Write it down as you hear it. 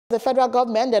The federal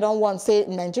government, they don't want to say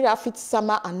Nigeria fit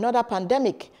summer another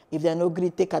pandemic if they no agree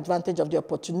take advantage of the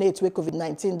opportunity where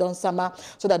COVID-19 don't summer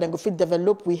so that they go fit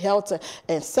develop with health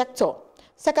sector.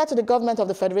 Secretary to the government of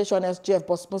the Federation, SGF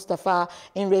boss Mustapha,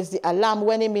 raised the alarm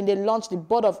when they launched the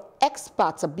Board of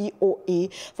Experts, BOE,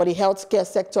 for the healthcare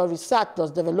sector research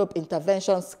plus develop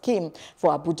intervention scheme for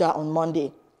Abuja on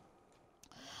Monday.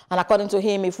 And according to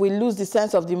him, if we lose the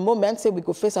sense of the moment, say we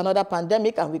could face another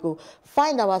pandemic and we could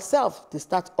find ourselves to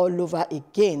start all over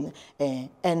again.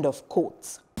 End of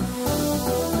quote.